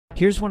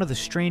Here's one of the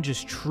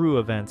strangest true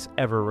events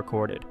ever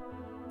recorded.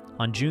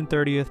 On June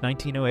 30th,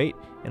 1908,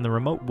 in the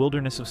remote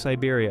wilderness of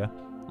Siberia,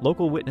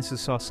 local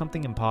witnesses saw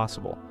something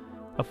impossible.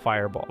 A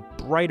fireball,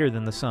 brighter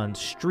than the sun,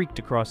 streaked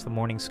across the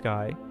morning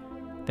sky.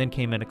 Then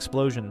came an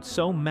explosion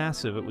so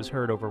massive it was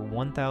heard over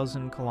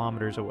 1,000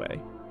 kilometers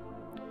away.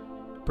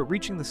 But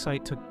reaching the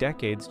site took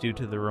decades due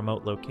to the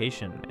remote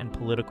location and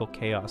political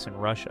chaos in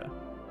Russia.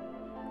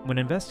 When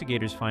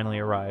investigators finally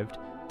arrived,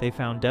 they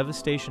found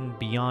devastation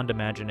beyond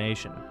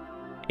imagination.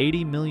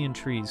 80 million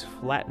trees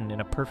flattened in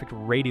a perfect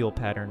radial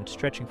pattern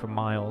stretching for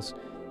miles.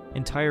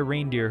 Entire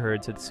reindeer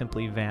herds had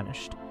simply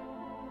vanished.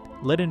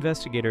 Lead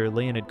investigator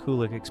Leonid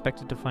Kulik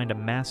expected to find a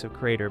massive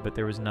crater, but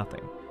there was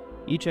nothing.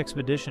 Each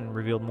expedition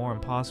revealed more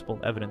impossible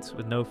evidence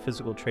with no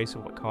physical trace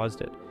of what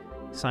caused it.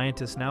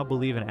 Scientists now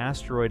believe an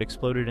asteroid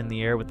exploded in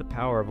the air with the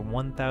power of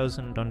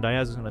 1,000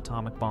 dondiazun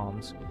atomic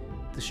bombs.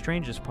 The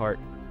strangest part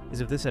is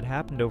if this had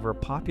happened over a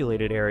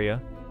populated area,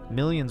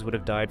 millions would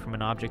have died from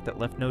an object that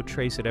left no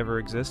trace it ever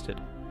existed.